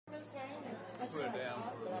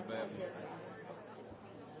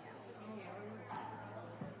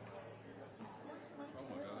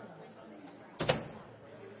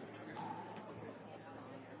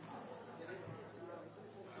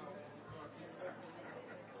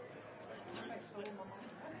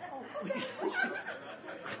Let's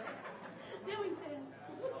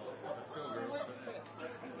go, girls.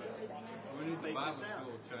 We need the Bible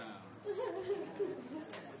school chime. Do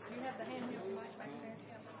you have the handheld mic back there?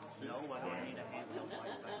 No, I don't need a handheld mic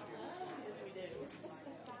back there. Yes, we do.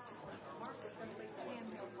 Mark was going to leave the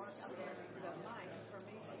handheld mic out there, the mic for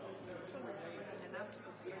me. And I'm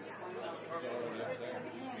supposed to bring it out.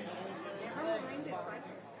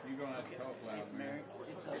 You're going to have to talk loud, Mary.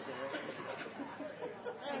 It's up there.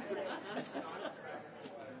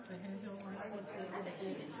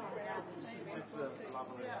 It's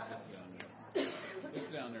It's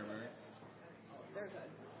down there, Mary. There's a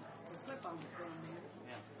clip on the down there.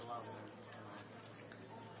 yeah, the lavalier.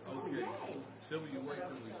 Okay. Sylvia, you wait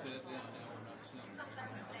till we sit down. Now we're not sitting.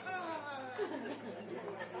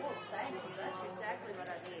 Oh, thank you. That's exactly what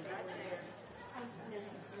I need right there.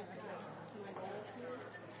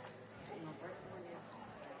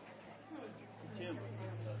 Tim.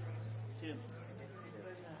 Tim.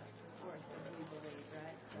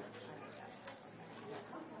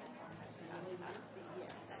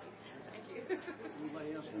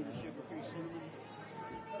 Anybody else need a sugar-free cinnamon?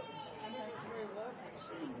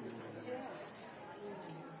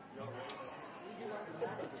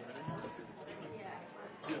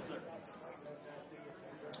 Yes, sir.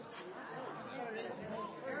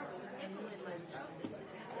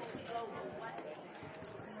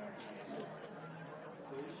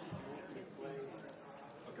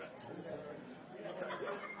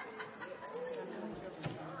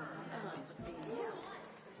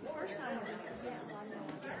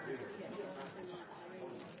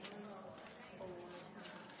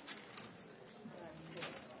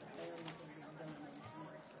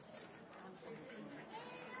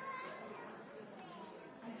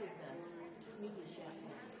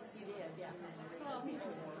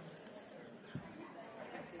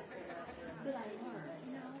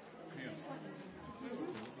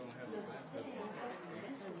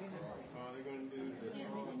 They're going to do the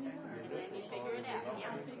Figure it out.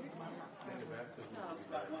 Yeah.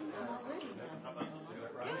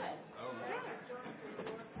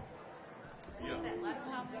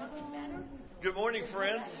 Good morning,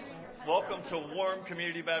 friends. Welcome to Warm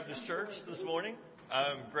Community Baptist Church this morning.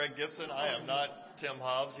 I'm Greg Gibson. I am not Tim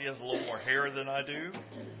Hobbs. He has a little more hair than I do,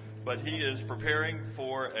 but he is preparing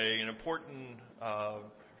for an important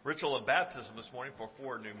ritual of baptism this morning for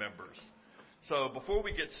 4 new members. So before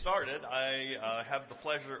we get started, I have the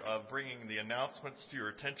pleasure of bringing the announcements to your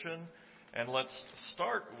attention. And let's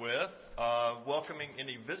start with welcoming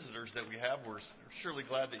any visitors that we have. We're surely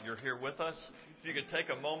glad that you're here with us. If you could take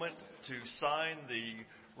a moment to sign the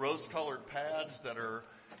rose-colored pads that are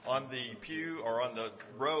on the pew or on the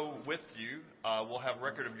row with you, we'll have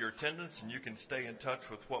record of your attendance, and you can stay in touch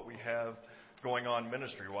with what we have going on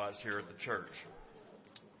ministry-wise here at the church.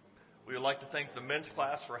 We would like to thank the men's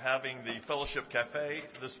class for having the Fellowship Cafe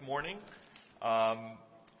this morning.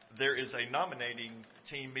 There is a nominating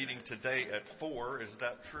team meeting today at 4. Is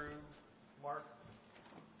that true, Mark?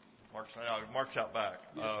 Mark's out back.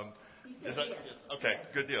 Is that, yes. Okay,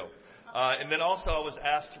 good deal. And then also I was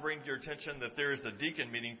asked to bring to your attention that there is a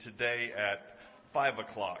deacon meeting today at 5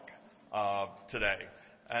 o'clock today.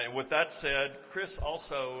 And with that said, Chris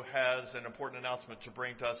also has an important announcement to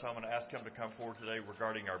bring to us. I'm going to ask him to come forward today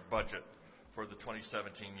regarding our budget for the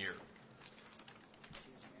 2017 year.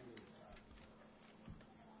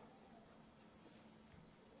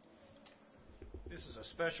 This is a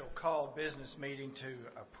special call business meeting to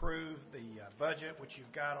approve the budget, which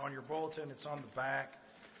you've got on your bulletin. It's on the back.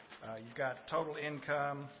 You've got total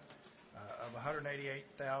income of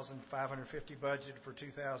 $188,550 budgeted for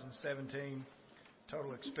 2017.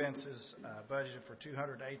 Total expenses budgeted for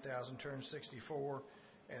 $208,264.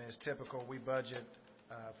 And as typical, we budget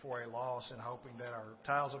for a loss and hoping that our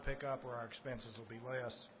tiles will pick up or our expenses will be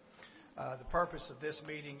less. The purpose of this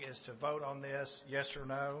meeting is to vote on this, yes or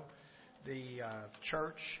no. The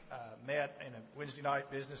church met in a Wednesday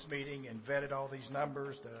night business meeting and vetted all these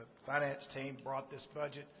numbers. The finance team brought this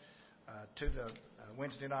budget to the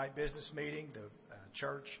Wednesday night business meeting. The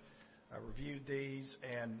church reviewed these,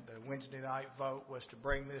 and the Wednesday night vote was to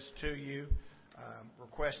bring this to you,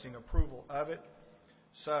 requesting approval of it.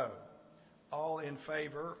 So, all in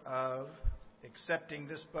favor of accepting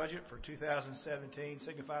this budget for 2017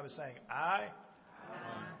 signify by saying aye.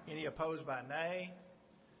 Aye. Any opposed by nay?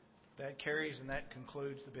 That carries, and that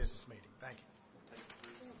concludes the business meeting. Thank you.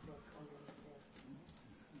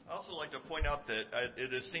 I'd also like to point out that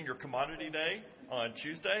it is Senior Commodity Day on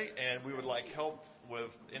Tuesday, and we would like help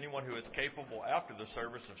with anyone who is capable after the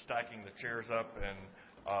service of stacking the chairs up and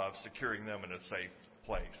securing them in a safe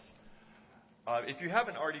place. If you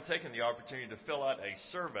haven't already taken the opportunity to fill out a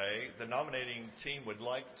survey, the nominating team would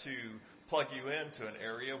like to plug you into an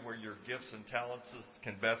area where your gifts and talents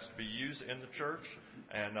can best be used in the church.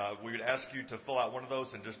 And we would ask you to fill out one of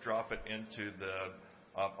those and just drop it into the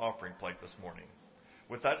offering plate this morning.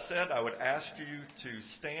 With that said, I would ask you to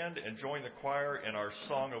stand and join the choir in our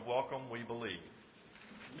song of welcome, We Believe.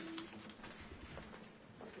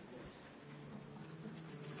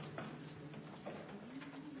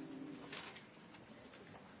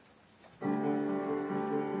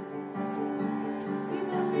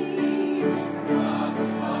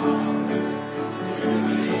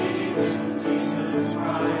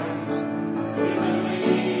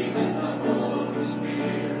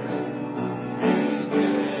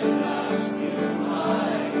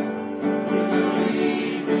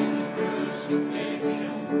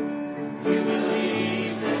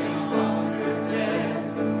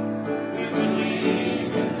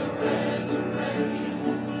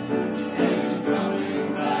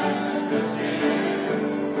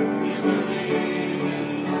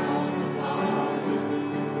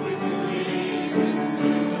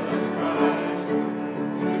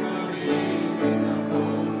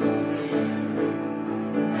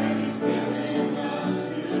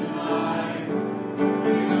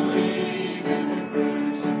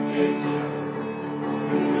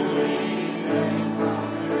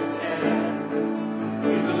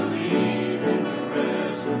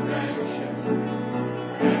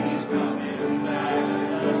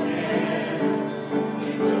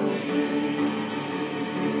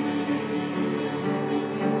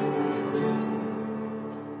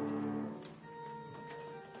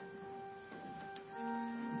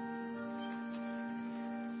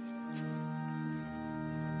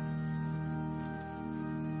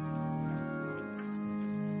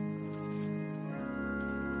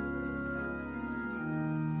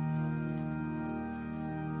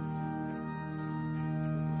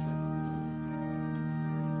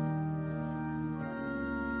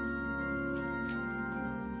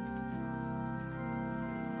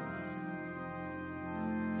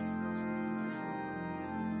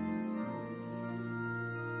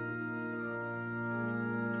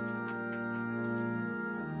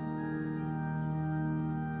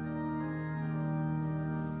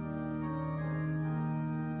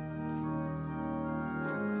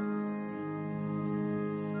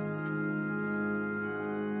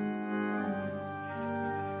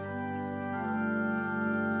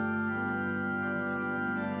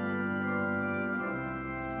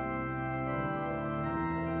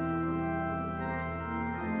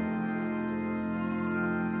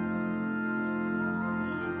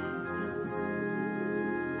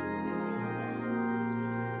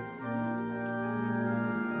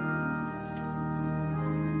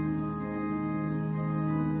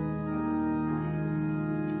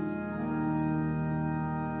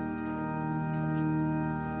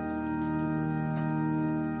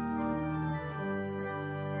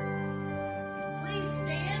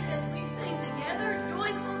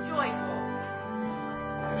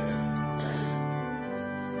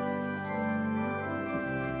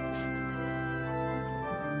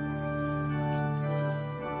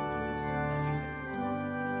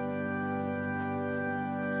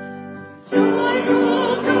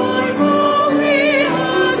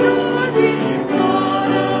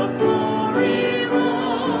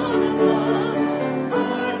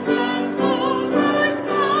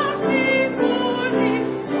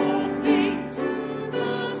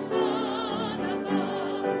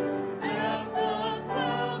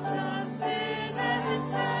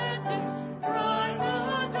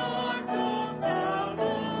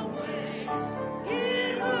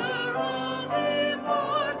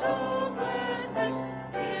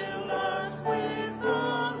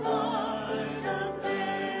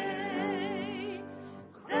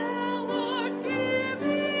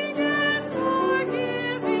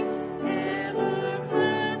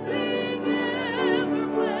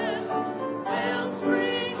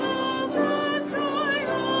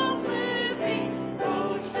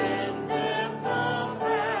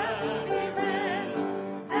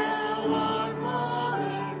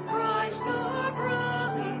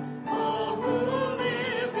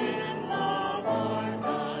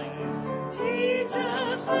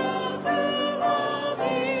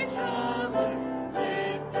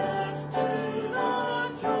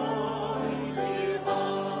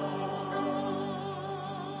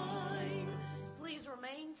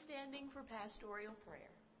 pastoral prayer.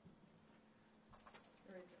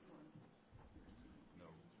 Or is it one? No.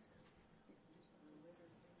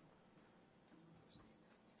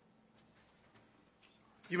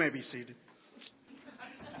 You may be seated.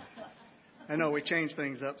 I know we change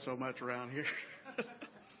things up so much around here.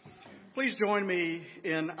 Please join me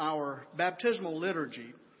in our baptismal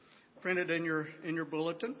liturgy, printed in your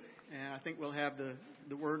bulletin, and I think we'll have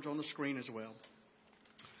the words on the screen as well.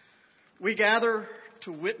 We gather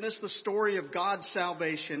to witness the story of God's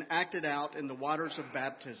salvation acted out in the waters of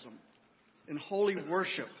baptism. In holy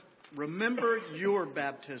worship, remember your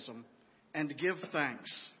baptism and give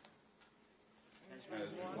thanks. As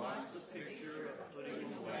we watch the picture of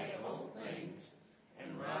putting away old things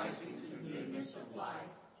and rising to newness of life,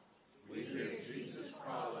 we hear Jesus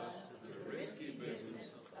call us to the risky business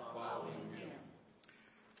of following Him.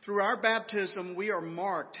 Through our baptism, we are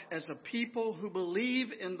marked as a people who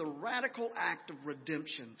believe in the radical act of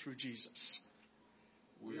redemption through Jesus.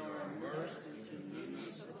 We are immersed into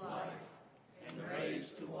newness of life and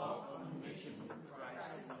raised to walk on the mission of Christ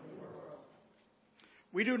in the world.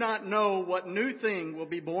 We do not know what new thing will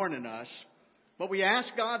be born in us, but we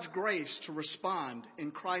ask God's grace to respond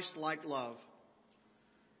in Christ-like love.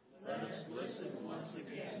 Let us listen once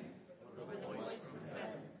again for the voice from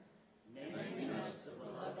heaven, naming us the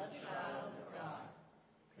beloved child of God,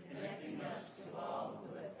 connecting us to all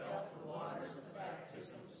who have felt the waters of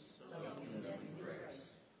baptism, so in them grace.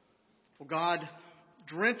 Oh God,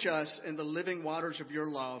 drench us in the living waters of your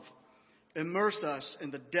love. Immerse us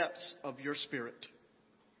in the depths of your Spirit.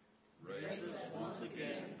 Raise us once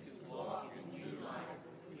again to walk in new life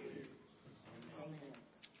with you. Amen.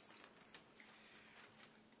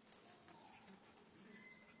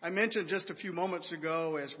 I mentioned just a few moments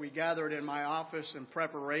ago as we gathered in my office in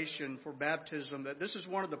preparation for baptism that this is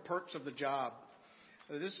one of the perks of the job.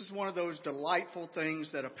 This is one of those delightful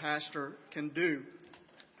things that a pastor can do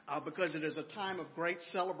because it is a time of great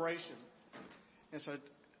celebration. It's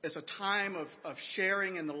a time of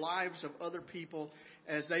sharing in the lives of other people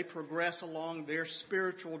as they progress along their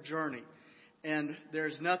spiritual journey. And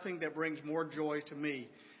there's nothing that brings more joy to me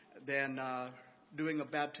than doing a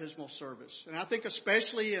baptismal service. And I think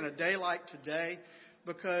especially in a day like today,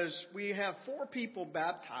 because we have 4 people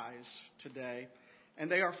baptized today,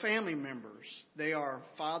 and they are family members. They are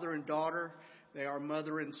father and daughter. They are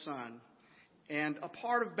mother and son. And a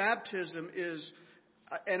part of baptism is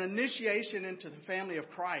an initiation into the family of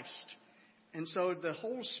Christ. And so the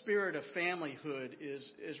whole spirit of familyhood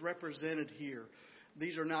is represented here.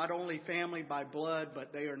 These are not only family by blood,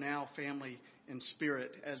 but they are now family in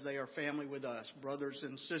spirit as they are family with us, brothers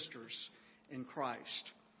and sisters in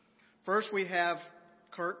Christ. First, we have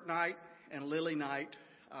Kurt Knight and Lily Knight.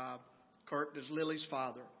 Kurt is Lily's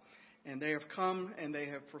father. And they have come and they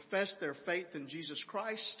have professed their faith in Jesus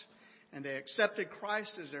Christ. And they accepted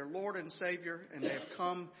Christ as their Lord and Savior. And they have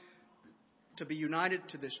come to be united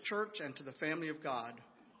to this church and to the family of God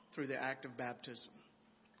through the act of baptism.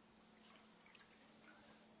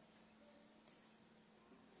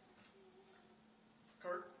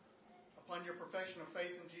 Kurt, upon your profession of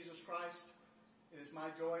faith in Jesus Christ, it is my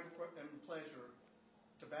joy and pleasure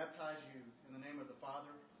to baptize you in the name of the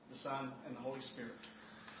Father, the Son, and the Holy Spirit.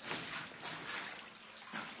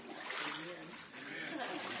 Amen.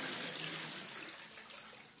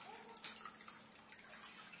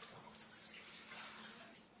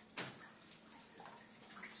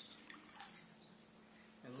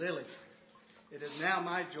 And Lily, it is now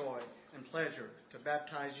my joy and pleasure to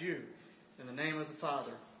baptize you in the name of the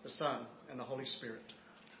Father, the Son, and the Holy Spirit.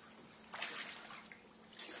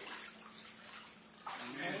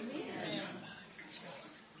 Amen.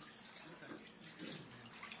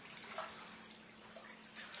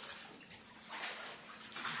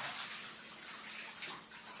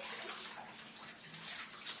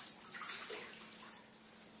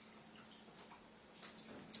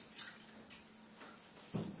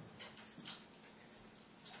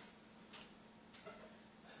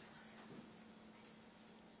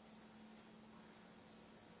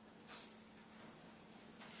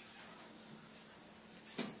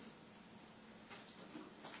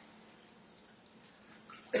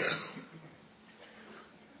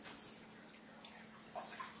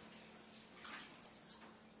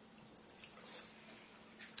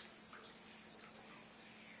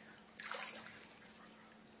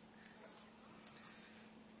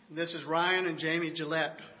 This is Ryan and Jamie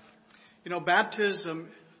Gillette. You know, baptism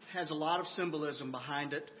has a lot of symbolism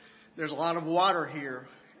behind it. There's a lot of water here,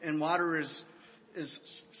 and water is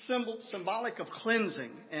symbolic of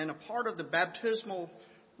cleansing. And a part of the baptismal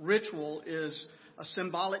ritual is a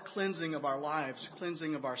symbolic cleansing of our lives,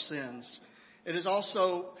 cleansing of our sins. It is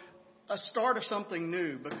also a start of something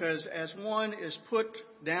new, because as one is put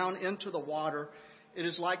down into the water, it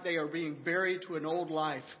is like they are being buried to an old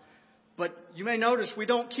life. But you may notice we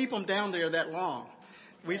don't keep them down there that long.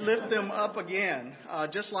 We lift them up again.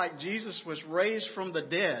 Just like Jesus was raised from the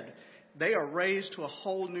dead, they are raised to a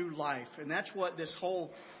whole new life. And that's what this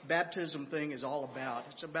whole baptism thing is all about.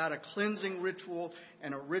 It's about a cleansing ritual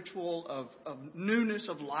and a ritual of newness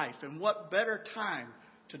of life. And what better time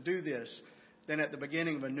to do this than at the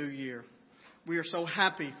beginning of a new year? We are so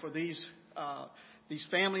happy for these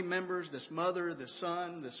family members, this mother, this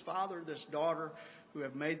son, this father, this daughter, who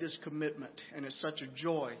have made this commitment. And it's such a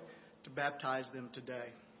joy to baptize them today.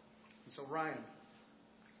 And so, Ryan,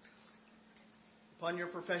 upon your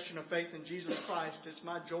profession of faith in Jesus Christ, it's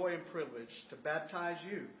my joy and privilege to baptize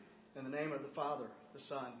you in the name of the Father, the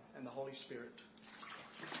Son, and the Holy Spirit.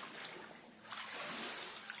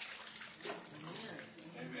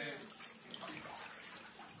 Amen.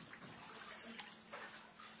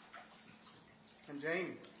 And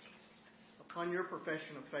Jamie, upon your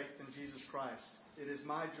profession of faith in Jesus Christ, it is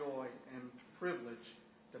my joy and privilege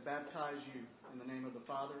to baptize you in the name of the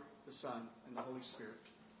Father, the Son, and the Holy Spirit.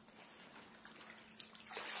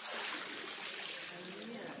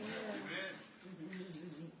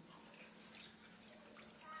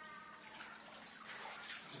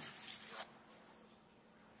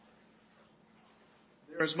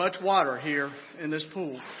 There is much water here in this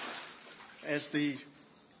pool. As the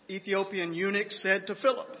Ethiopian eunuch said to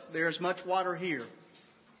Philip, there is much water here.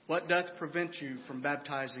 What doth prevent you from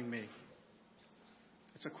baptizing me?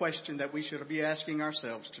 It's a question that we should be asking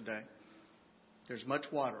ourselves today. There's much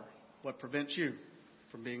water. What prevents you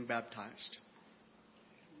from being baptized?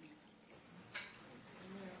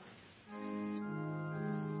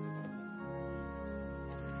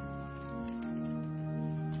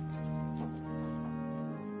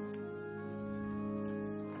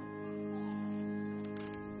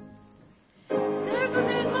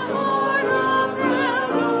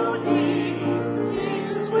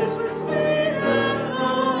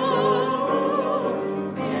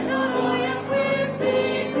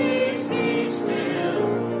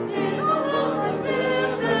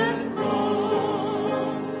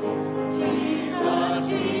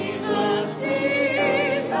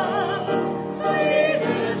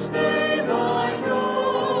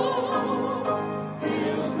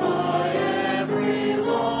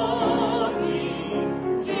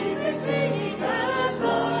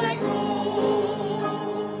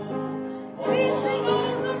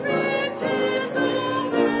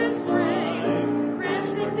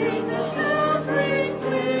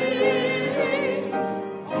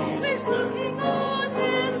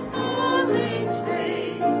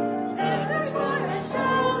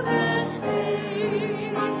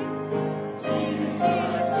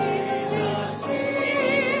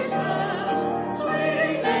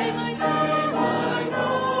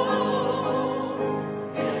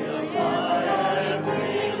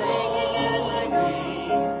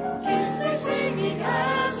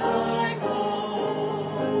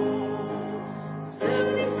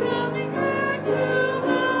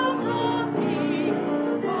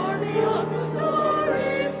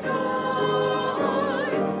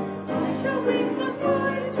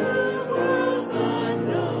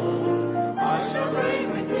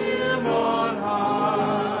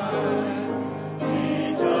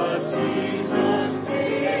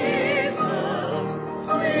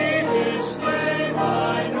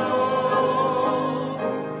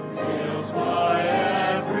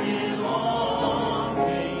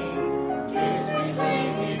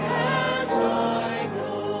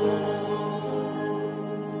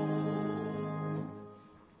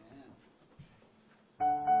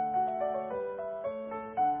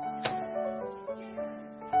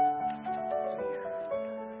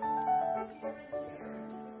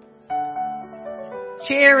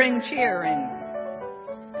 Cheering, cheering.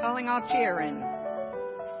 Calling all cheering.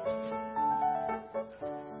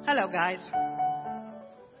 Hello, guys.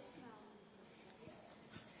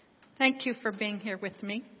 Thank you for being here with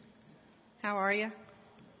me. How are you?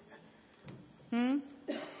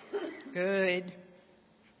 Good.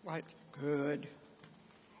 Right. Good.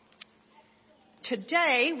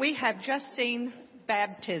 Today, we have just seen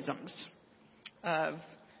baptisms of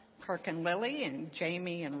Kirk and Lily and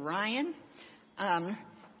Jamie and Ryan.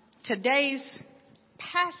 Today's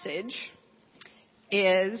passage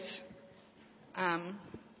is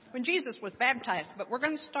when Jesus was baptized, but we're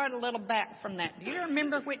going to start a little back from that. Do you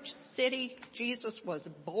remember which city Jesus was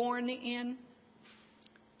born in?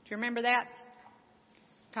 Do you remember that?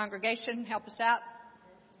 Congregation, help us out.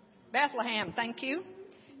 Bethlehem, thank you.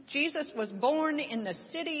 Jesus was born in the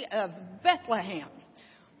city of Bethlehem.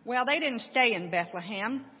 Well, they didn't stay in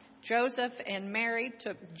Bethlehem. Joseph and Mary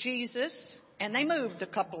took Jesus, and they moved a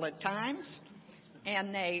couple of times,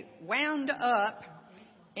 and they wound up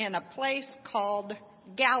in a place called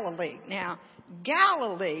Galilee. Now,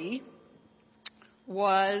 Galilee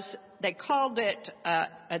they called it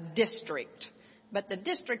a district. But the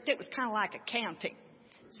district, it was kind of like a county.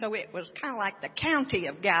 So it was kind of like the county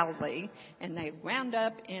of Galilee, and they wound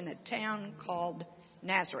up in a town called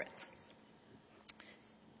Nazareth.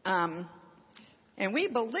 And we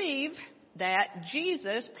believe that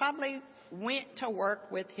Jesus probably went to work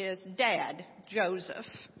with his dad, Joseph.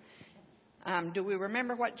 Do we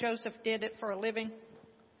remember what Joseph did it for a living?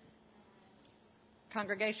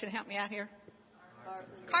 Congregation, help me out here.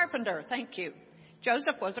 Carpenter, thank you.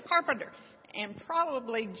 Joseph was a carpenter. And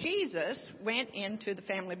probably Jesus went into the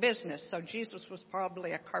family business. So Jesus was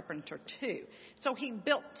probably a carpenter too. So he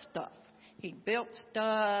built stuff.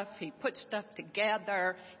 He put stuff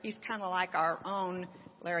together. He's kind of like our own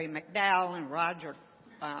Larry McDowell and Roger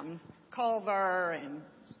Culver and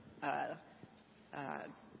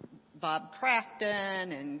Bob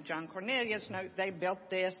Crafton and John Cornelius. No, they built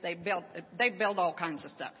this. They built all kinds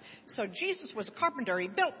of stuff. So Jesus was a carpenter. He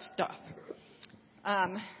built stuff.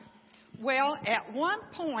 Well, at one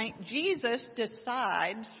point, Jesus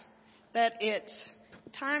decides that it's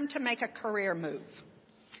time to make a career move.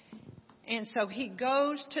 And so he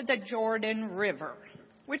goes to the Jordan River,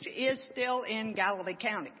 which is still in Galilee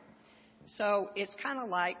County. So it's kind of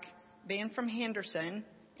like being from Henderson,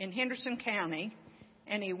 in Henderson County,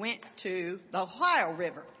 and he went to the Ohio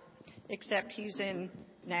River, except he's in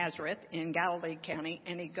Nazareth in Galilee County,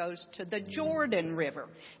 and he goes to the Jordan River.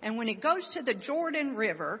 And when he goes to the Jordan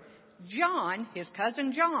River, John, his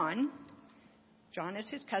cousin John is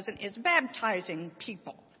his cousin, is baptizing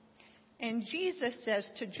people. And Jesus says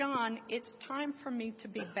to John, it's time for me to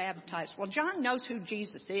be baptized. Well, John knows who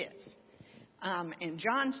Jesus is. And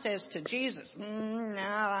John says to Jesus,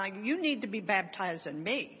 no, you need to be baptizing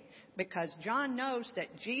me. Because John knows that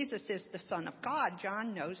Jesus is the Son of God.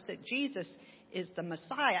 John knows that Jesus is the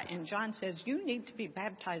Messiah. And John says, you need to be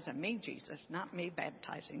baptizing me, Jesus, not me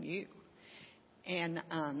baptizing you. And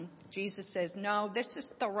Jesus says, no, this is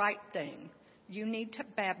the right thing. You need to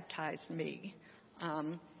baptize me.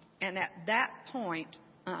 And at that point,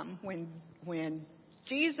 when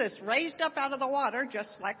Jesus raised up out of the water,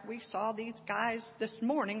 just like we saw these guys this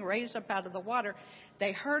morning raised up out of the water,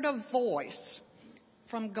 they heard a voice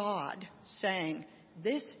from God saying,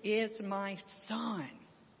 this is my Son.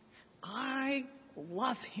 I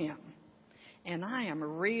love him, and I am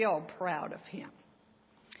real proud of him.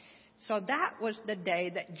 So that was the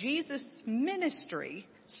day that Jesus' ministry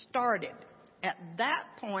started. At that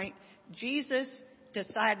point, Jesus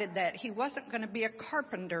decided that he wasn't going to be a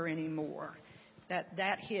carpenter anymore,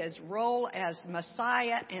 that his role as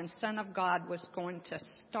Messiah and Son of God was going to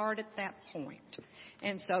start at that point.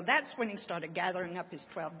 And so that's when he started gathering up his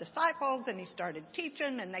 12 disciples, and he started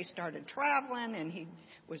teaching, and they started traveling, and he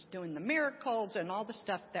was doing the miracles and all the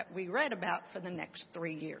stuff that we read about for the next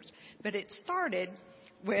 3 years. But it started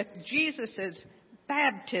with Jesus'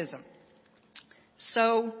 baptism.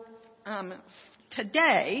 So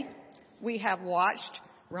today we have watched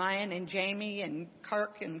Ryan and Jamie and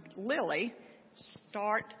Kirk and Lily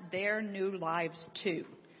start their new lives too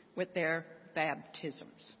with their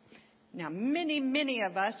baptisms. Now, many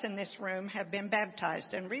of us in this room have been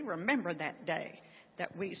baptized, and we remember that day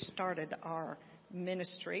that we started our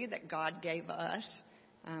ministry that God gave us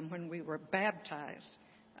when we were baptized.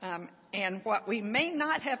 And what we may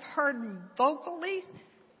not have heard vocally,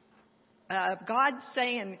 God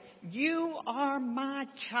saying, you are my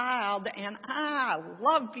child, and I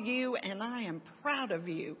love you, and I am proud of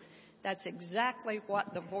you. That's exactly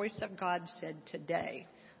what the voice of God said today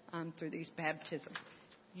through these baptisms.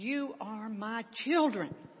 You are my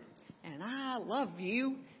children, and I love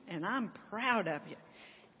you, and I'm proud of you.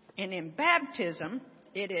 And in baptism,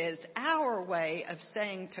 it is our way of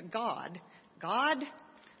saying to God, God,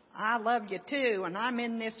 I love you too, and I'm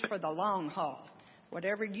in this for the long haul.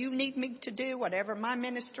 Whatever you need me to do, whatever my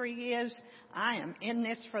ministry is, I am in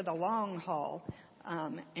this for the long haul.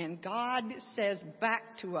 And God says back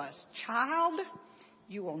to us, child,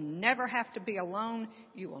 you will never have to be alone.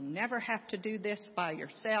 You will never have to do this by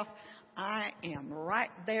yourself. I am right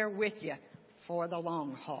there with you for the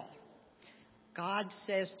long haul. God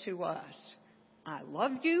says to us, I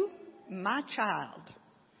love you, my child,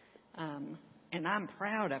 and I'm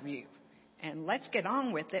proud of you. And let's get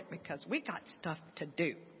on with it because we got stuff to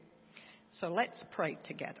do. So let's pray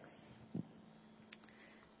together.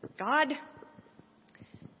 God,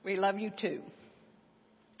 we love you too.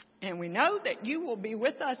 And we know that you will be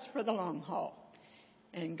with us for the long haul.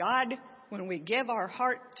 And God, when we give our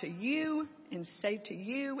heart to you and say to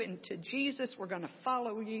you and to Jesus, we're going to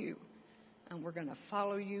follow you. And we're going to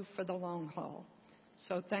follow you for the long haul.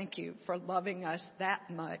 So thank you for loving us that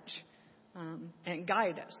much and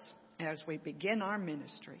guide us as we begin our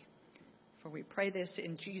ministry. For we pray this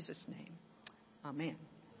in Jesus' name. Amen.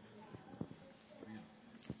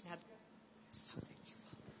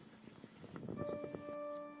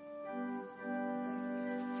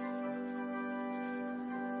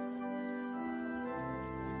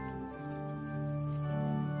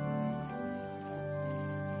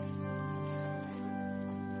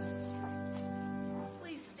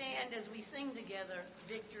 As we sing together,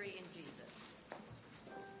 Victory in Jesus.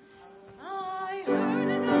 I heard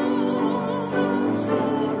an old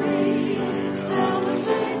story how the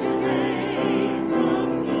Savior came from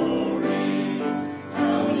glory,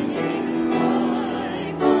 how he gave his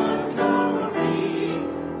life on Calvary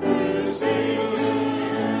to save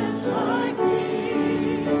sinners like me.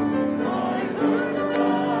 I heard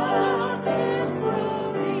about his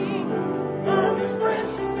broken, of his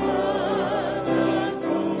precious blood that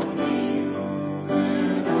flowed.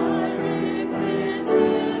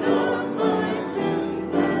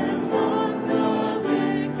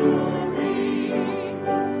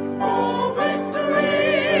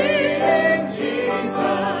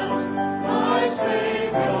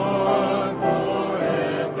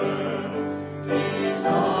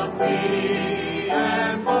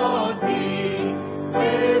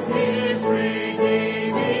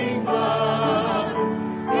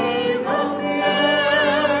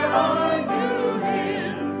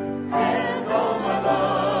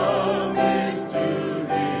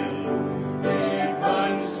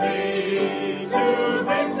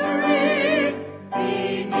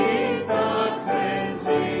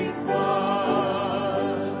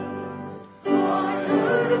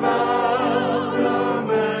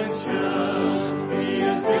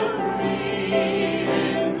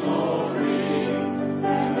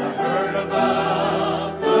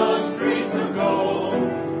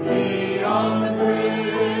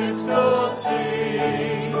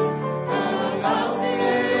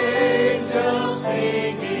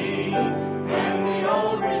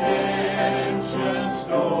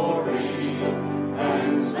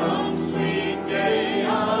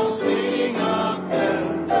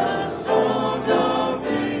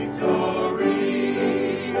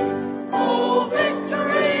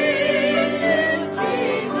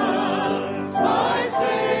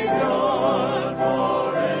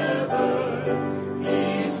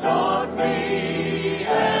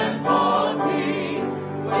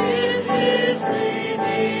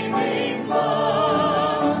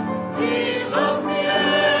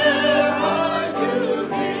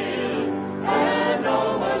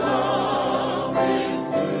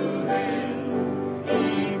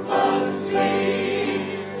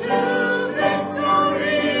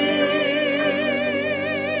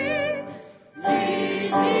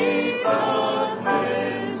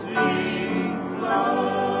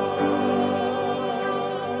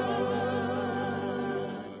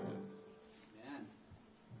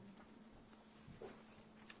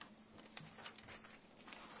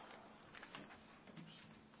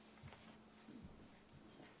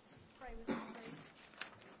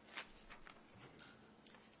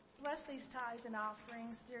 Bless these tithes and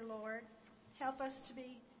offerings, dear Lord. Help us to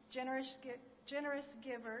be generous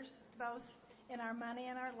givers, both in our money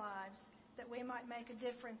and our lives, that we might make a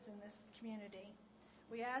difference in this community.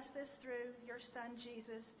 We ask this through your Son,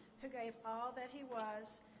 Jesus, who gave all that he was,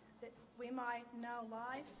 that we might know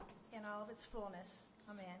life in all of its fullness.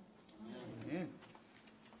 Amen. Amen.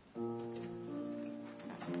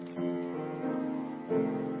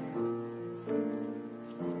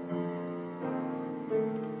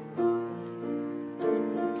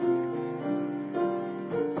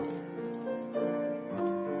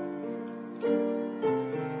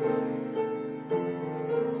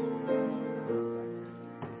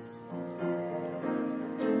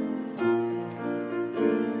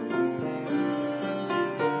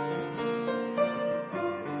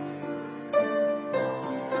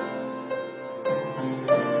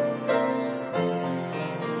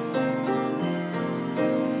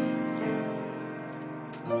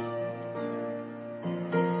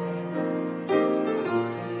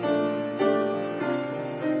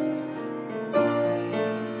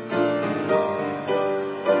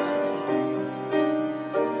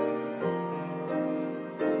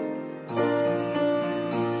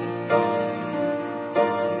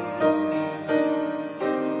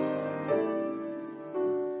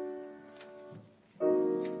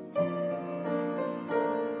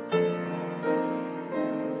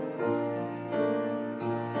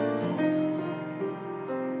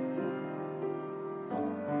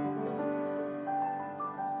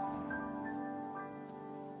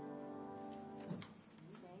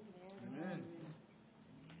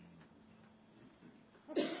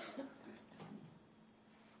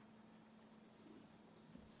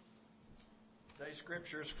 Today's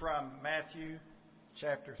scripture is from Matthew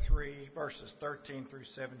chapter 3, verses 13 through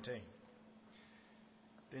 17.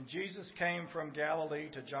 Then Jesus came from Galilee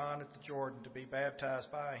to John at the Jordan to be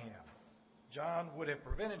baptized by him. John would have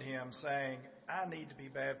prevented him, saying, I need to be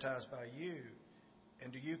baptized by you,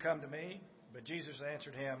 and do you come to me? But Jesus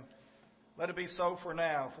answered him, Let it be so for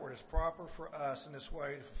now, for it is proper for us in this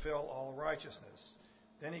way to fulfill all righteousness.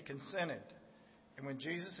 Then he consented. And when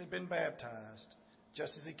Jesus had been baptized,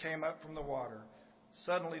 just as he came up from the water,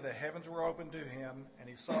 suddenly the heavens were opened to him, and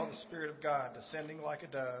he saw the Spirit of God descending like a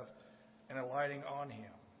dove and alighting on him.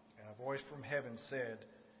 And a voice from heaven said,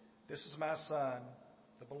 This is my Son,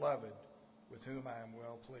 the beloved, with whom I am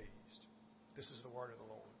well pleased. This is the word of the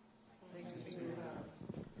Lord. Thanks be to God.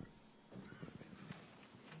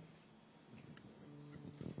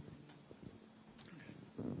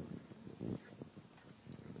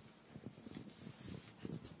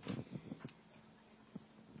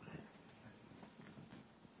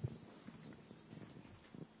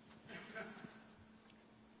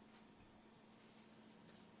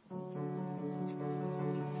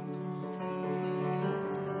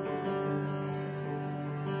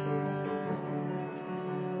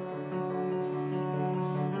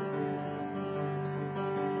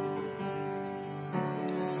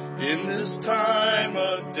 In this time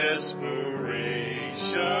of desperation,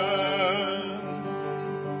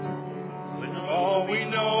 when all we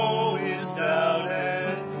know is doubt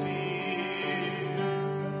and fear,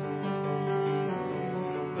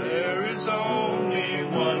 there is only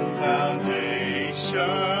one foundation.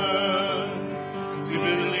 We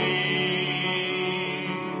believe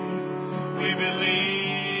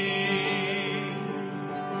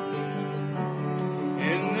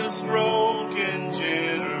in this broken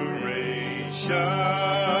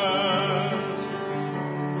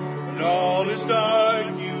when all is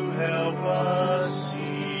dark, you help us see.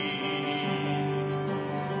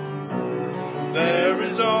 There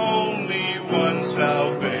is only one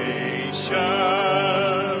salvation.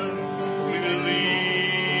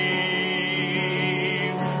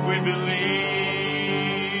 We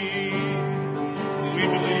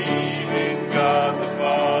believe in God the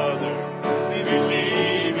Father. We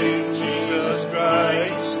believe in Jesus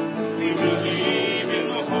Christ. We believe in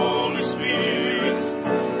the Holy Spirit,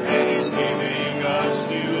 and He's giving us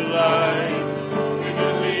new life. We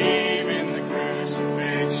believe in the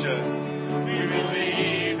crucifixion. We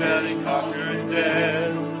believe that He conquered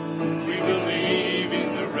death. We believe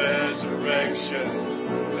in the resurrection,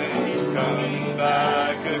 and He's coming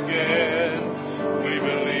back again. We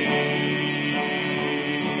believe.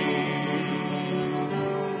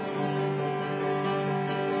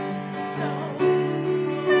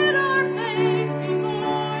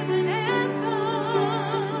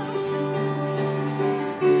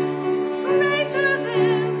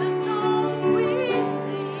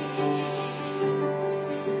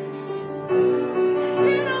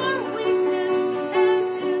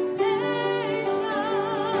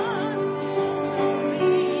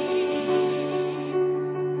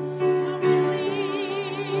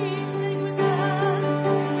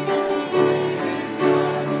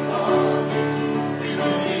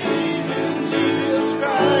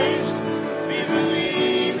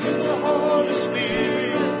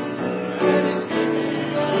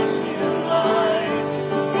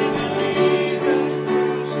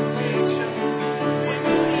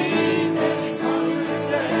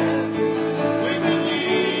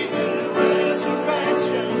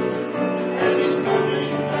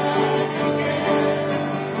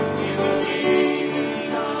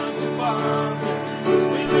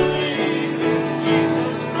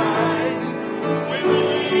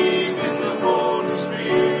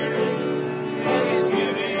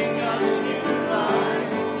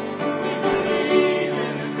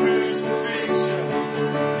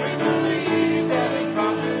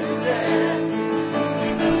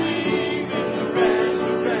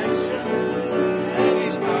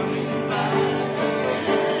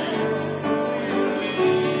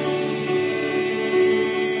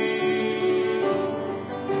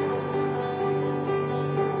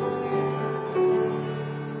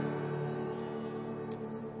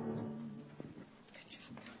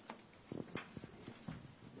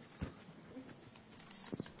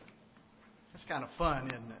 Kind of fun,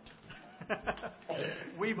 isn't it?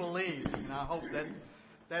 We believe, and I hope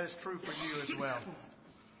that is true for you as well.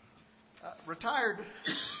 Retired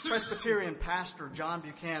Presbyterian pastor John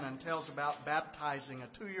Buchanan tells about baptizing a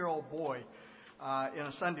 2-year-old boy in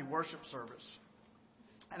a Sunday worship service.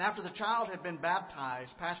 And after the child had been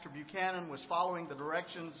baptized, Pastor Buchanan was following the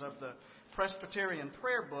directions of the Presbyterian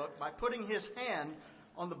prayer book by putting his hand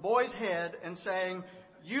on the boy's head and saying,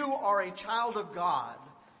 you are a child of God,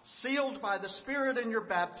 sealed by the Spirit in your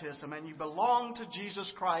baptism, and you belong to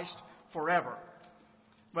Jesus Christ forever.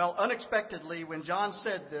 Well, unexpectedly, when John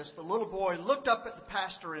said this, the little boy looked up at the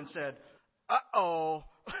pastor and said, "Uh-oh."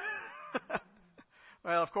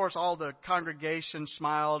 Well, of course, all the congregation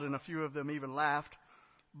smiled, and a few of them even laughed.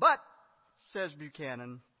 But, says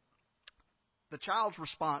Buchanan, the child's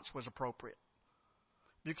response was appropriate.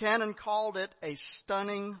 Buchanan called it a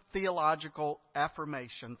stunning theological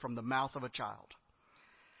affirmation from the mouth of a child.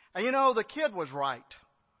 And you know, the kid was right.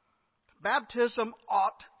 Baptism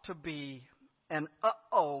ought to be an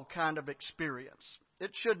uh-oh kind of experience.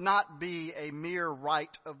 It should not be a mere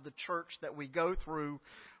rite of the church that we go through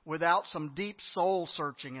without some deep soul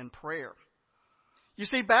searching and prayer. You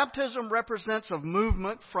see, baptism represents a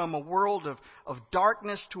movement from a world of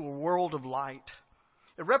darkness to a world of light.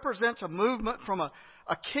 It represents a movement from a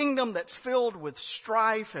kingdom that's filled with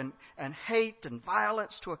strife and hate and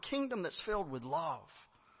violence to a kingdom that's filled with love.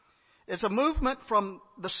 It's a movement from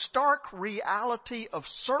the stark reality of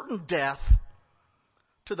certain death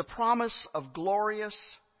to the promise of glorious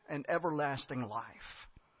and everlasting life.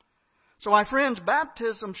 So, my friends,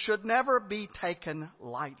 baptism should never be taken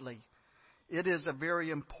lightly. It is a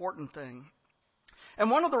very important thing.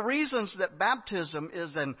 And one of the reasons that baptism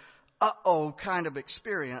is an uh-oh kind of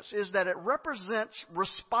experience is that it represents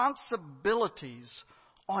responsibilities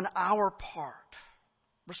on our part.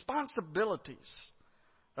 Responsibilities.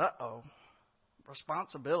 Uh-oh.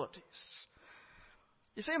 Responsibilities.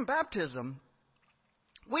 You see, in baptism,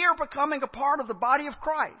 we are becoming a part of the body of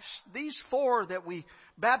Christ. These 4 that we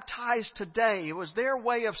baptized today, it was their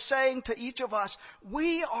way of saying to each of us,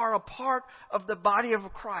 we are a part of the body of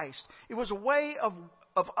Christ. It was a way of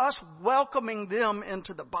us welcoming them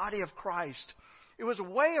into the body of Christ. It was a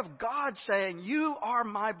way of God saying, you are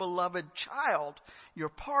my beloved child. You're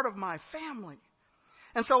part of my family.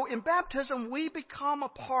 And so in baptism, we become a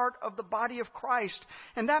part of the body of Christ.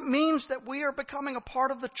 And that means that we are becoming a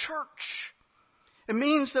part of the church. It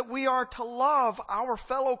means that we are to love our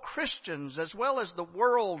fellow Christians as well as the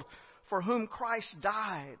world for whom Christ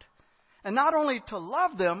died. And not only to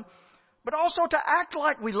love them, but also to act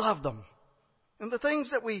like we love them. And the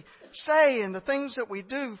things that we say and the things that we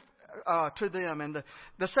do to them and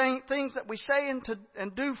the same things that we say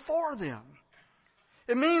and do for them.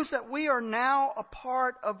 It means that we are now a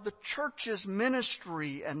part of the church's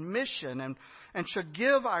ministry and mission and should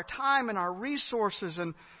give our time and our resources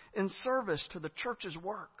in service to the church's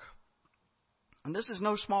work. And this is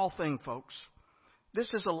no small thing, folks.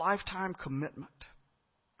 This is a lifetime commitment.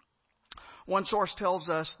 One source tells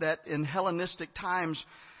us that in Hellenistic times,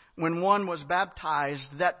 when one was baptized,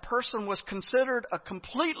 that person was considered a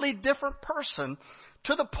completely different person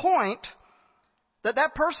to the point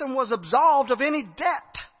that person was absolved of any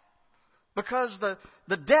debt because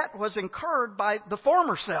the debt was incurred by the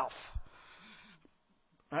former self.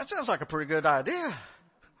 That sounds like a pretty good idea.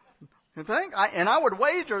 You think? I would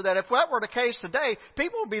wager that if that were the case today,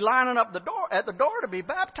 people would be lining up at the door to be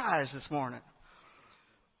baptized this morning.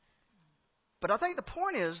 But I think the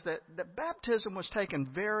point is that baptism was taken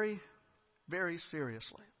very, very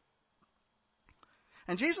seriously.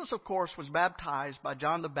 And Jesus, of course, was baptized by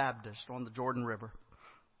John the Baptist on the Jordan River.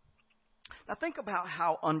 Now think about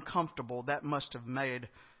how uncomfortable that must have made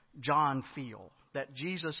John feel, that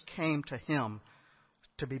Jesus came to him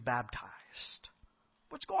to be baptized.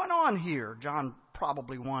 What's going on here? John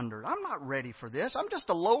probably wondered. I'm not ready for this. I'm just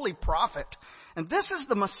a lowly prophet. And this is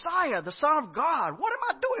the Messiah, the Son of God. What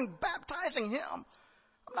am I doing baptizing him?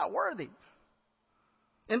 I'm not worthy.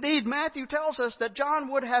 Indeed, Matthew tells us that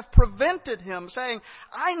John would have prevented him, saying,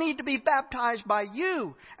 I need to be baptized by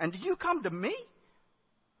you, and do you come to me?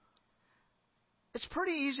 It's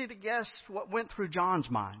pretty easy to guess what went through John's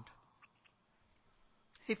mind.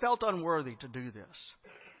 He felt unworthy to do this.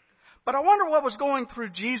 But I wonder what was going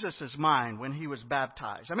through Jesus' mind when he was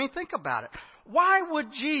baptized. I mean, think about it. Why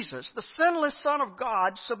would Jesus, the sinless Son of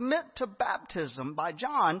God, submit to baptism by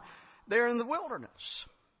John there in the wilderness?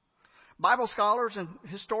 Bible scholars and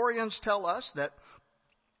historians tell us that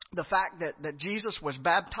the fact that Jesus was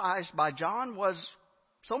baptized by John was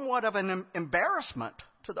somewhat of an embarrassment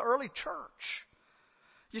to the early church.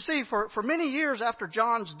 You see, for many years after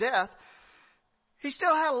John's death, he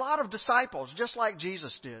still had a lot of disciples, just like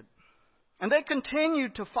Jesus did. And they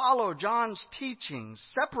continued to follow John's teachings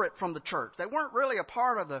separate from the church. They weren't really a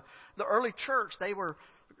part of the early church. They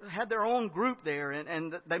had their own group there,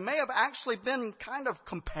 and they may have actually been kind of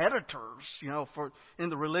competitors, in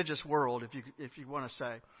the religious world, if you want to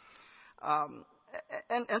say.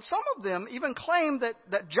 And some of them even claimed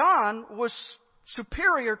that John was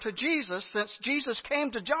superior to Jesus, since Jesus came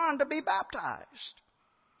to John to be baptized.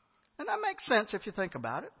 And that makes sense if you think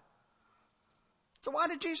about it. So why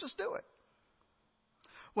did Jesus do it?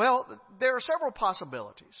 Well, there are several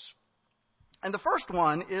possibilities. And the first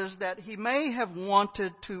one is that he may have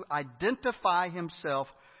wanted to identify himself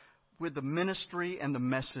with the ministry and the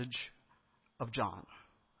message of John.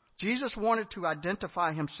 Jesus wanted to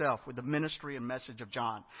identify himself with the ministry and message of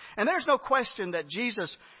John. And there's no question that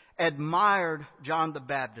Jesus admired John the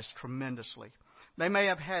Baptist tremendously. They may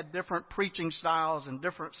have had different preaching styles and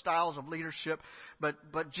different styles of leadership, but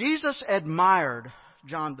Jesus admired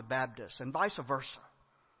John the Baptist and vice versa.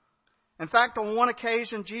 In fact, on one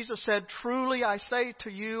occasion, Jesus said, "Truly I say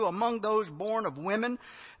to you, among those born of women,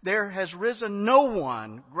 there has risen no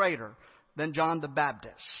one greater than John the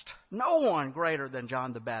Baptist." No one greater than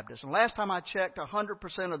John the Baptist. And last time I checked,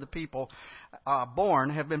 100% of the people born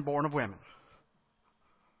have been born of women.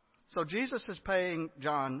 So Jesus is paying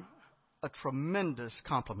John a tremendous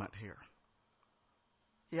compliment here.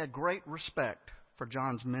 He had great respect for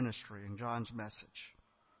John's ministry and John's message.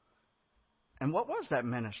 And what was that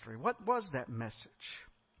ministry? What was that message?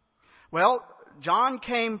 Well, John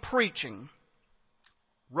came preaching,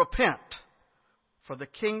 "Repent, for the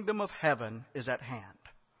kingdom of heaven is at hand."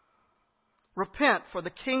 Repent, for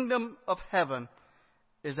the kingdom of heaven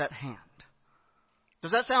is at hand.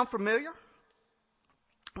 Does that sound familiar?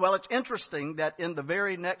 Well, it's interesting that in the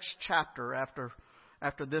very next chapter after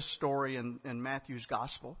this story in Matthew's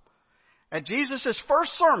Gospel, at Jesus'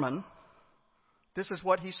 first sermon, this is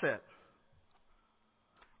what he said.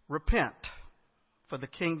 "Repent, for the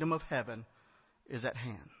kingdom of heaven is at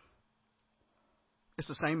hand." It's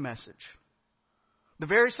the same message. The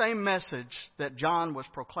very same message that John was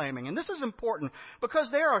proclaiming. And this is important because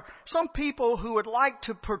there are some people who would like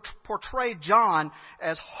to portray John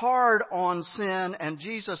as hard on sin and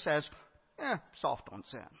Jesus as soft on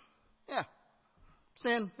sin. Yeah,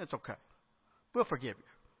 sin, it's okay. We'll forgive you.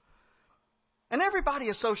 And everybody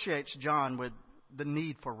associates John with the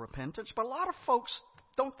need for repentance, but a lot of folks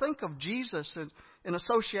don't think of Jesus in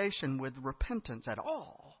association with repentance at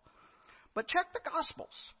all. But check the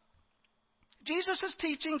Gospels. Jesus'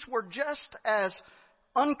 teachings were just as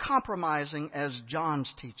uncompromising as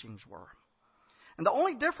John's teachings were. And the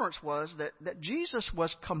only difference was that Jesus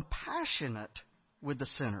was compassionate with the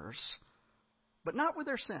sinners, but not with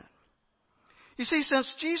their sin. You see,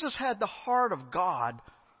 since Jesus had the heart of God,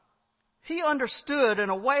 he understood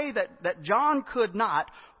in a way that John could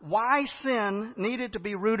not why sin needed to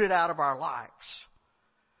be rooted out of our lives.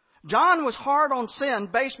 John was hard on sin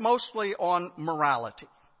based mostly on morality.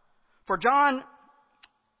 For John,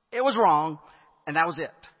 it was wrong, and that was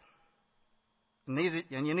it. And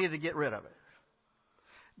you needed to get rid of it.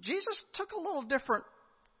 Jesus took a little different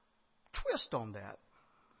twist on that.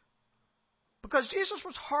 Because Jesus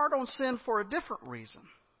was hard on sin for a different reason.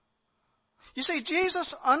 You see,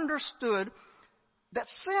 Jesus understood that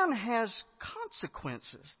sin has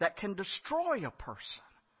consequences that can destroy a person.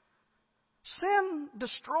 Sin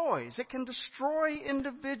destroys. It can destroy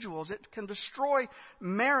individuals. It can destroy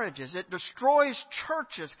marriages. It destroys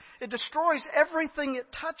churches. It destroys everything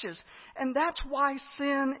it touches. And that's why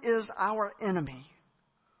sin is our enemy.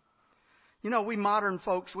 You know, we modern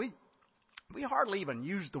folks, we hardly even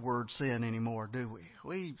use the word sin anymore, do we?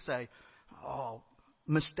 We say,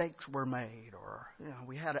 mistakes were made, or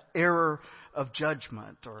we had an error of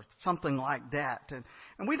judgment, or something like that,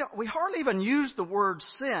 and we hardly even use the word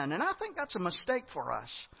sin, and I think that's a mistake for us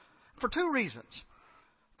for two reasons.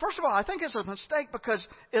 First of all, I think it's a mistake because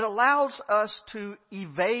it allows us to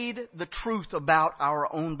evade the truth about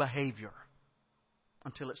our own behavior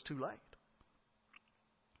until it's too late.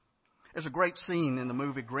 There's a great scene in the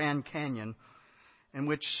movie Grand Canyon in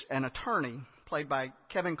which an attorney, played by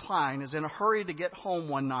Kevin Kline, is in a hurry to get home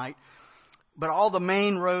one night, but all the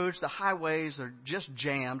main roads, the highways are just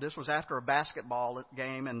jammed. This was after a basketball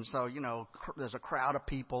game, and so, there's a crowd of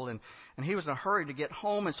people, and he was in a hurry to get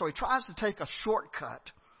home, and so he tries to take a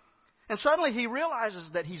shortcut. And suddenly he realizes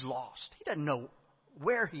that he's lost. He doesn't know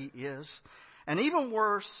where he is. And even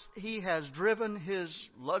worse, he has driven his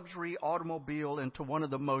luxury automobile into one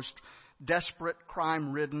of the most desperate,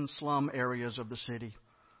 crime-ridden slum areas of the city.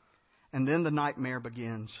 And then the nightmare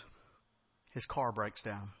begins. His car breaks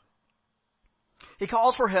down. He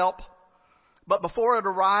calls for help, but before it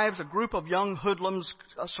arrives, a group of young hoodlums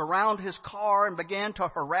surround his car and begin to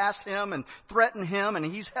harass him and threaten him, and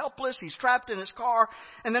he's helpless. He's trapped in his car.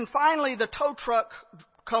 And then finally the tow truck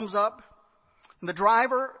comes up, and the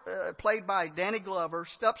driver, played by Danny Glover,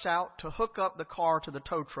 steps out to hook up the car to the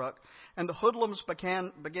tow truck, and the hoodlums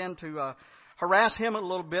begin to harass him a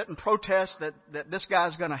little bit and protest that this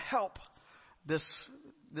guy's going to help this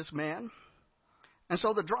man. And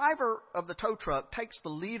so the driver of the tow truck takes the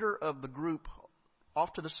leader of the group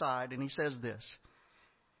off to the side, and he says this.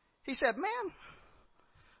 He said, man,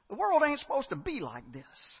 the world ain't supposed to be like this.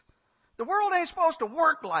 The world ain't supposed to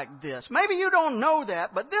work like this. Maybe you don't know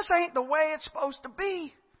that, but this ain't the way it's supposed to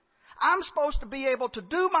be. I'm supposed to be able to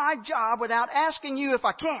do my job without asking you if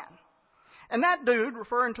I can. And that dude,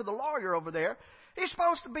 referring to the lawyer over there, he's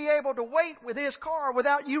supposed to be able to wait with his car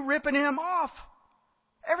without you ripping him off.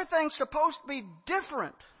 Everything's supposed to be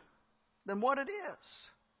different than what it is.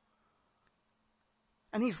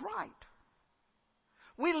 And he's right.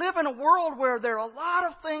 We live in a world where there are a lot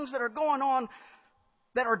of things that are going on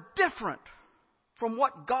that are different from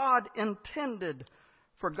what God intended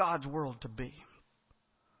for God's world to be.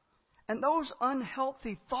 And those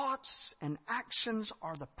unhealthy thoughts and actions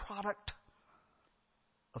are the product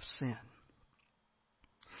of sin.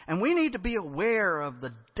 And we need to be aware of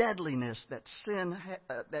the deadliness that sin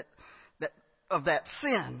of that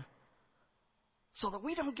sin, so that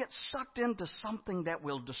we don't get sucked into something that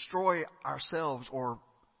will destroy ourselves or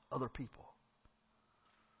other people.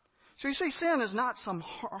 So you see, sin is not some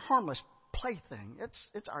harmless plaything.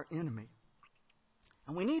 It's our enemy.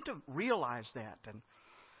 And we need to realize that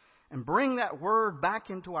and bring that word back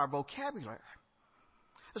into our vocabulary.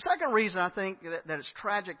 The second reason I think that it's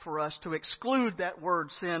tragic for us to exclude that word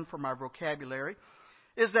sin from our vocabulary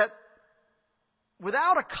is that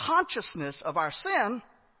without a consciousness of our sin,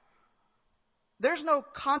 there's no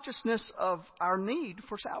consciousness of our need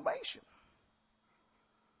for salvation.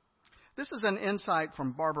 This is an insight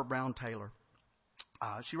from Barbara Brown Taylor.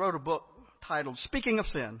 She wrote a book titled Speaking of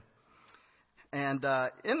Sin. And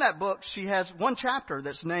in that book, she has one chapter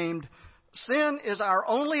that's named Sin is Our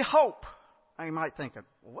Only Hope. Now you might think,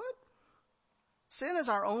 what? Sin is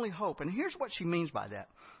our only hope. And here's what she means by that.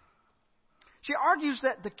 She argues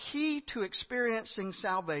that the key to experiencing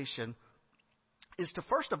salvation is to,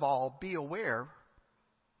 first of all, be aware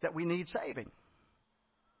that we need saving.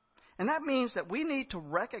 And that means that we need to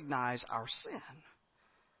recognize our sin.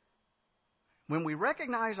 When we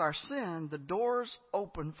recognize our sin, the doors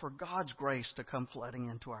open for God's grace to come flooding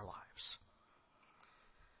into our lives.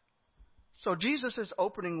 So Jesus'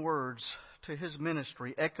 opening words to his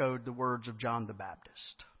ministry echoed the words of John the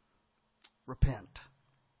Baptist. Repent,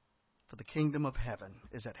 for the kingdom of heaven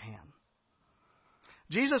is at hand.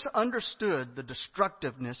 Jesus understood the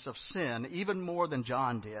destructiveness of sin even more than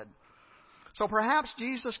John did. So perhaps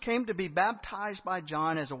Jesus came to be baptized by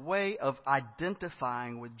John as a way of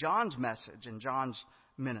identifying with John's message and John's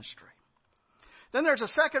ministry. Then there's a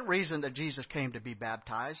second reason that Jesus came to be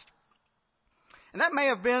baptized. And that may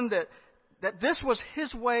have been that this was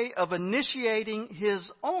his way of initiating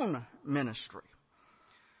his own ministry.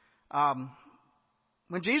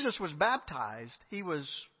 When Jesus was baptized, he was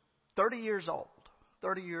 30 years old.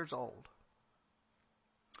 30 years old.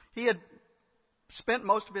 He had spent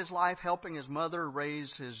most of his life helping his mother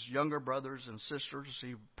raise his younger brothers and sisters.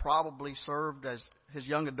 He probably served as his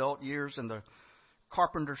young adult years in the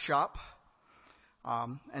carpenter shop.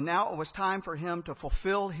 And now it was time for him to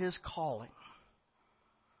fulfill his calling.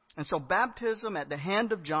 And so baptism at the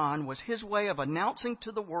hand of John was his way of announcing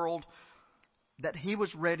to the world that he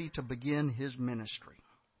was ready to begin his ministry.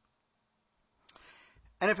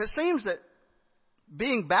 And if it seems that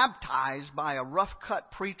being baptized by a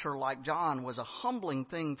rough-cut preacher like John was a humbling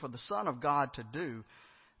thing for the Son of God to do,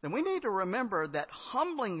 then we need to remember that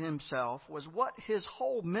humbling himself was what his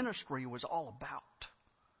whole ministry was all about.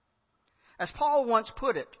 As Paul once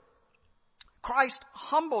put it, Christ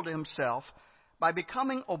humbled himself by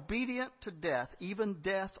becoming obedient to death, even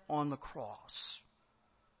death on the cross.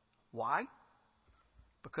 Why?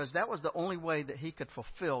 Because that was the only way that he could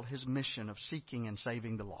fulfill his mission of seeking and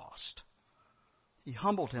saving the lost. He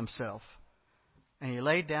humbled himself, and he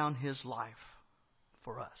laid down his life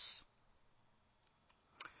for us.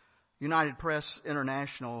 United Press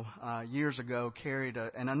International years ago carried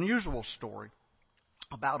an unusual story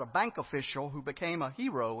about a bank official who became a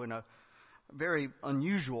hero in a very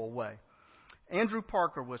unusual way. Andrew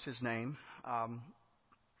Parker was his name,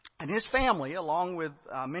 and his family, along with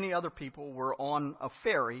many other people, were on a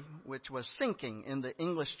ferry which was sinking in the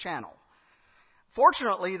English Channel.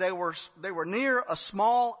 Fortunately, they were near a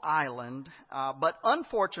small island, but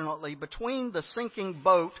unfortunately, between the sinking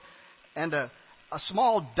boat and a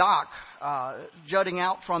small dock jutting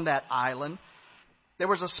out from that island, there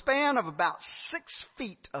was a span of about 6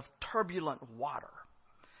 feet of turbulent water.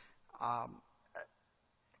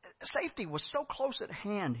 Safety was so close at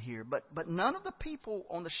hand here, but none of the people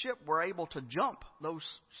on the ship were able to jump those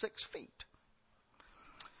 6 feet.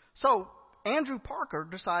 So Andrew Parker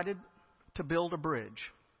decided to build a bridge.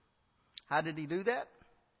 How did he do that?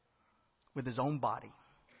 with his own body.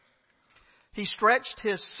 He stretched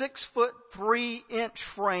his 6'3"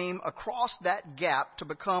 frame across that gap to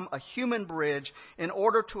become a human bridge in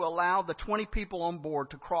order to allow the 20 people on board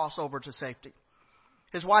to cross over to safety.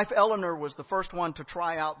 His wife Eleanor was the first one to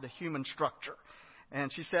try out the human structure.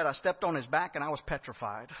 And she said, I stepped on his back and I was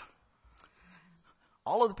petrified.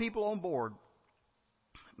 All of the people on board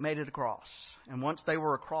made it across. And once they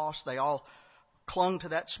were across, they all clung to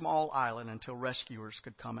that small island until rescuers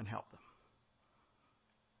could come and help them.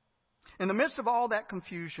 In the midst of all that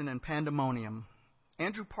confusion and pandemonium,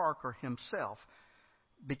 Andrew Parker himself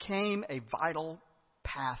became a vital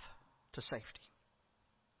path to safety.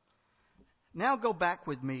 Now go back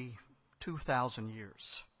with me 2,000 years.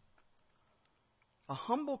 A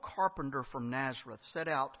humble carpenter from Nazareth set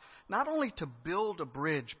out not only to build a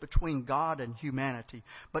bridge between God and humanity,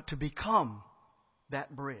 but to become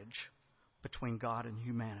that bridge between God and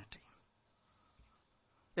humanity.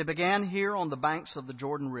 It began here on the banks of the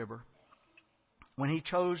Jordan River, when he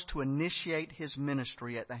chose to initiate his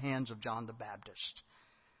ministry at the hands of John the Baptist.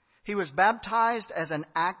 He was baptized as an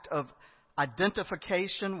act of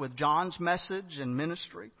identification with John's message and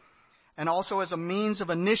ministry, and also as a means of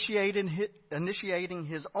initiating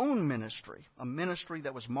his own ministry, a ministry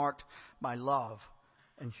that was marked by love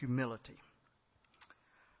and humility.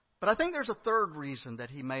 But I think there's a third reason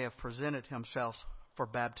that he may have presented himself for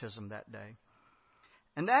baptism that day,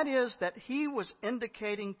 and that is that he was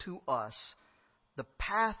indicating to us the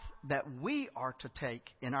path that we are to take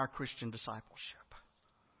in our Christian discipleship.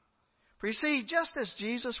 For you see, just as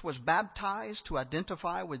Jesus was baptized to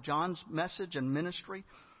identify with John's message and ministry,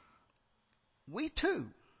 we too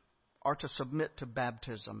are to submit to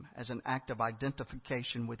baptism as an act of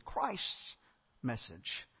identification with Christ's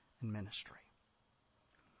message and ministry.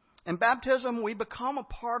 In baptism, we become a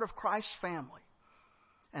part of Christ's family.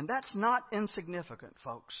 And that's not insignificant,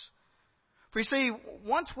 folks. For you see,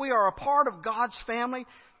 once we are a part of God's family,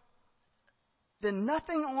 then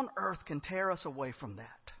nothing on earth can tear us away from that.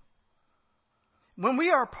 When we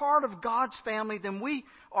are a part of God's family, then we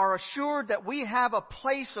are assured that we have a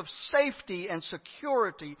place of safety and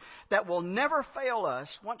security that will never fail us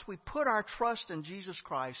once we put our trust in Jesus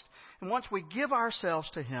Christ and once we give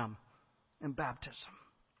ourselves to Him in baptism.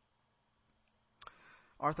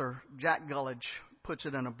 Author Jack Gulledge puts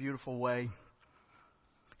it in a beautiful way.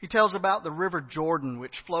 He tells about the River Jordan,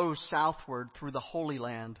 which flows southward through the Holy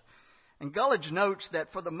Land. And Gulledge notes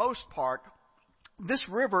that for the most part, this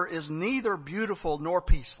river is neither beautiful nor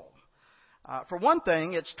peaceful. For one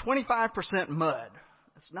thing, it's 25% mud.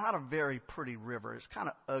 It's not a very pretty river. It's kind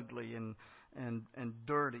of ugly and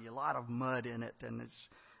dirty. A lot of mud in it, and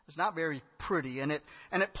it's not very pretty. And it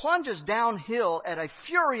plunges downhill at a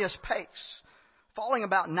furious pace, falling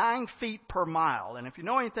about 9 feet per mile. And if you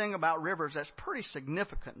know anything about rivers, that's pretty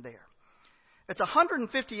significant there. It's a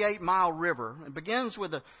 158-mile river. It begins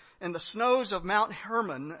in the snows of Mount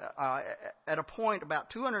Hermon at a point about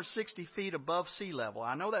 260 feet above sea level.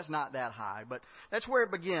 I know that's not that high, but that's where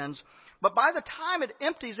it begins. But by the time it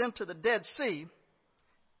empties into the Dead Sea,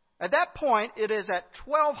 at that point it is at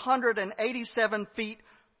 1,287 feet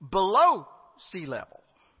below sea level.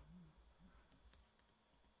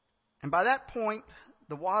 And by that point,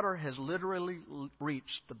 the water has literally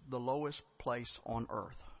reached the lowest place on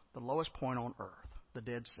earth, the lowest point on earth, the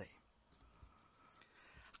Dead Sea.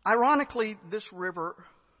 Ironically, this river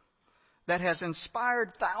that has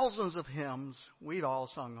inspired thousands of hymns, we'd all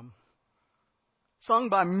sung them, sung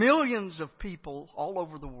by millions of people all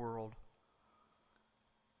over the world,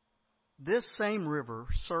 this same river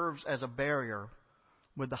serves as a barrier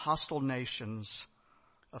with the hostile nations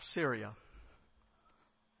of Syria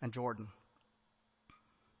and Jordan.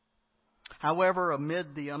 However,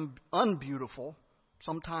 amid the unbeautiful,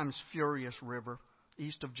 sometimes furious river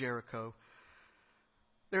east of Jericho,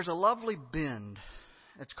 there's a lovely bend.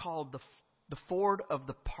 It's called the Ford of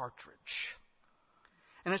the Partridge.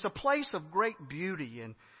 And it's a place of great beauty,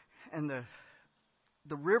 and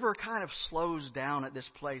the river kind of slows down at this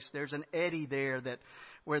place. There's an eddy there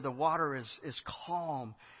where the water is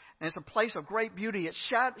calm. And it's a place of great beauty.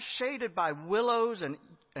 It's shaded by willows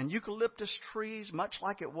and eucalyptus trees, much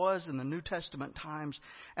like it was in the New Testament times.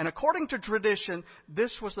 And according to tradition,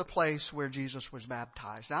 this was the place where Jesus was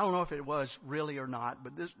baptized. I don't know if it was really or not,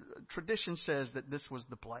 but this tradition says that this was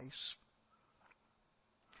the place.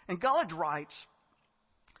 And Gulledge writes,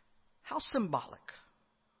 how symbolic.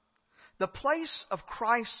 The place of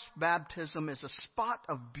Christ's baptism is a spot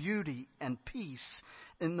of beauty and peace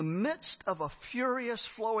in the midst of a furious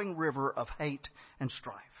flowing river of hate and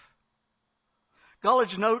strife.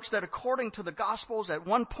 Gulledge notes that according to the Gospels, at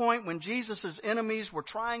one point when Jesus' enemies were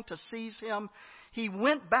trying to seize him, He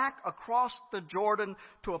went back across the Jordan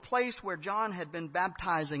to a place where John had been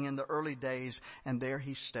baptizing in the early days, and there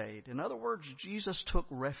he stayed. In other words, Jesus took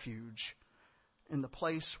refuge in the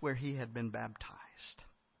place where he had been baptized.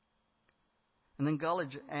 And then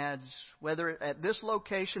Gullidge adds, whether at this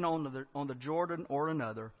location on the Jordan or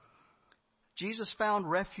another, Jesus found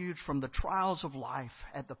refuge from the trials of life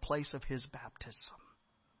at the place of his baptism.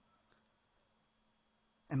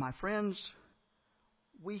 And my friends,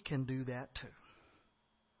 we can do that too.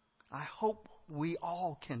 I hope we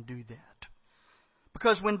all can do that.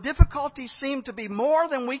 Because when difficulties seem to be more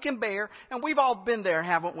than we can bear, and we've all been there,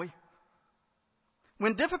 haven't we?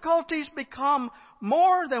 When difficulties become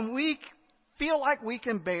more than we feel like we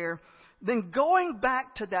can bear, then going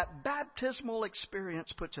back to that baptismal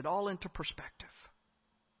experience puts it all into perspective.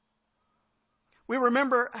 We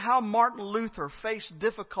remember how Martin Luther faced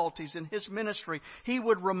difficulties in his ministry. He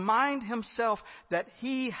would remind himself that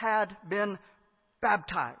he had been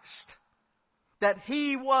baptized, that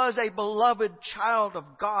he was a beloved child of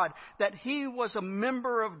God, that he was a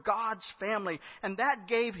member of God's family, and that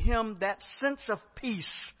gave him that sense of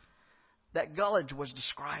peace that Gullidge was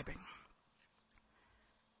describing.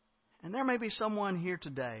 And there may be someone here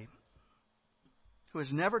today who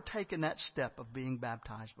has never taken that step of being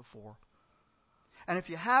baptized before. And if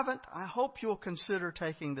you haven't, I hope you'll consider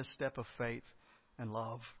taking this step of faith and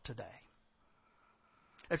love today.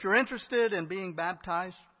 If you're interested in being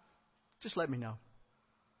baptized, just let me know.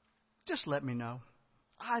 Just let me know.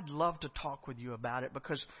 I'd love to talk with you about it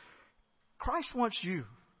because Christ wants you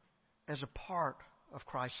as a part of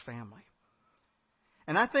Christ's family.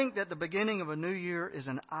 And I think that the beginning of a new year is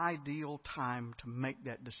an ideal time to make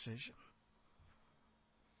that decision.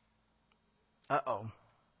 Uh-oh.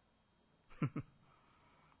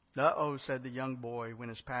 Uh-oh, said the young boy when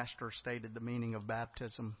his pastor stated the meaning of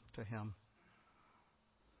baptism to him.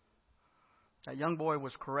 That young boy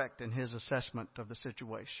was correct in his assessment of the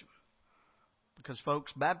situation. Because,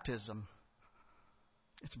 folks, baptism,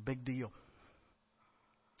 it's a big deal.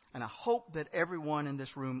 And I hope that everyone in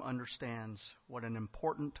this room understands what an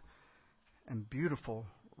important and beautiful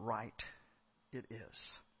rite it is.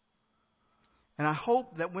 And I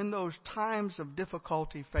hope that when those times of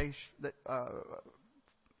difficulty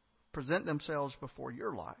present themselves before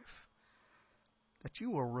your life, that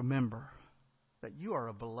you will remember that you are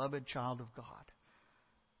a beloved child of God.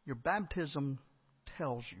 Your baptism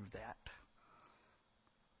tells you that.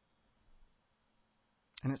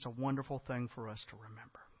 And it's a wonderful thing for us to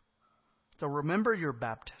remember. So remember your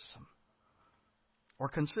baptism. Or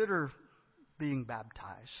consider being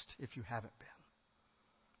baptized if you haven't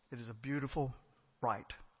been. It is a beautiful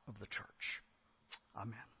rite of the church.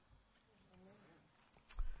 Amen.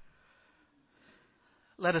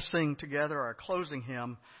 Let us sing together our closing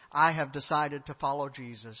hymn, I Have Decided to Follow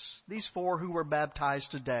Jesus. These four who were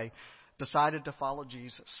baptized today decided to follow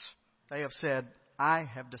Jesus. They have said, I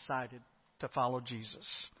have decided to follow Jesus.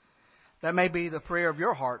 That may be the prayer of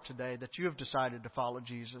your heart today, that you have decided to follow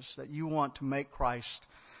Jesus, that you want to make Christ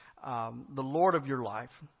the Lord of your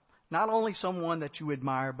life. Not only someone that you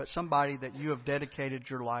admire, but somebody that you have dedicated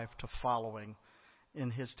your life to following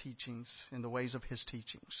in His teachings, in the ways of His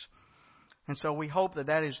teachings. And so we hope that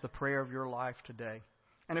that is the prayer of your life today.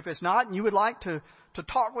 And if it's not, and you would like to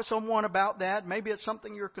talk with someone about that, maybe it's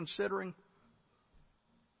something you're considering,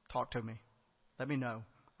 talk to me. Let me know.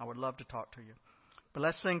 I would love to talk to you. But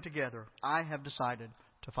let's sing together, I Have Decided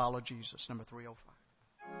to Follow Jesus, number 305.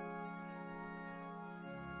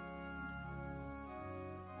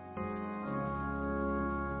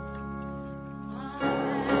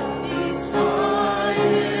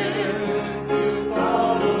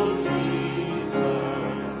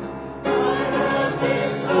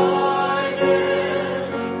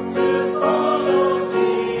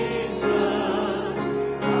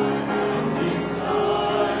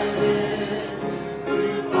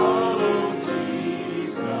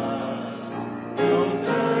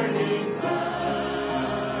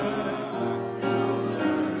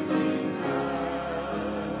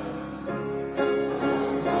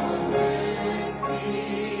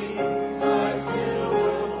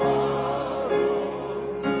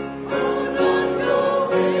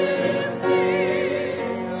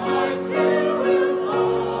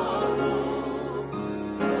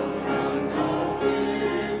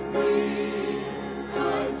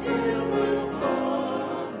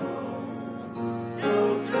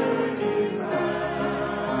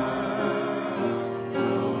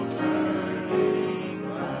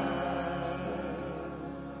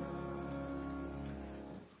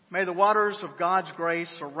 May the waters of God's grace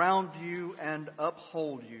surround you and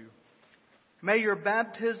uphold you. May your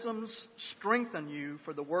baptisms strengthen you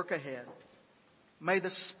for the work ahead. May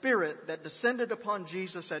the Spirit that descended upon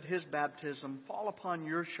Jesus at His baptism fall upon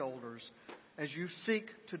your shoulders as you seek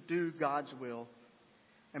to do God's will.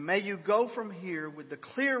 And may you go from here with the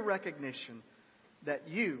clear recognition that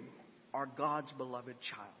you are God's beloved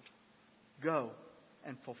child. Go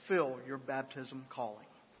and fulfill your baptism calling.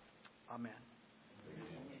 Amen.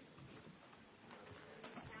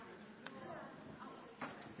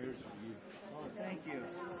 Here's for you. Oh, thank you.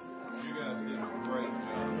 You guys did a great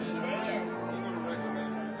job. I'm going to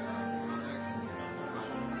recommend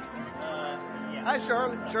Hi,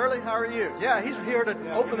 Shirley. Shirley, how are you? Yeah, he's here to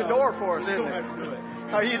open the door for us, isn't he?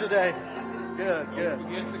 How are you today? Good, good. Don't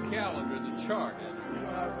forget the calendar, the chart.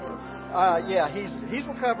 Yeah, he's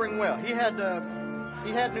recovering well. He had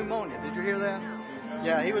pneumonia. Did you hear that?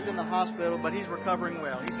 Yeah, he was in the hospital, but he's recovering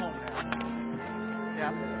well. He's home now.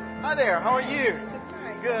 Yeah. Hi there. How are you?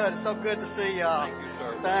 Good. It's so good to see y'all. Thank you,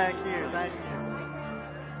 sir. Thank you. Thank you.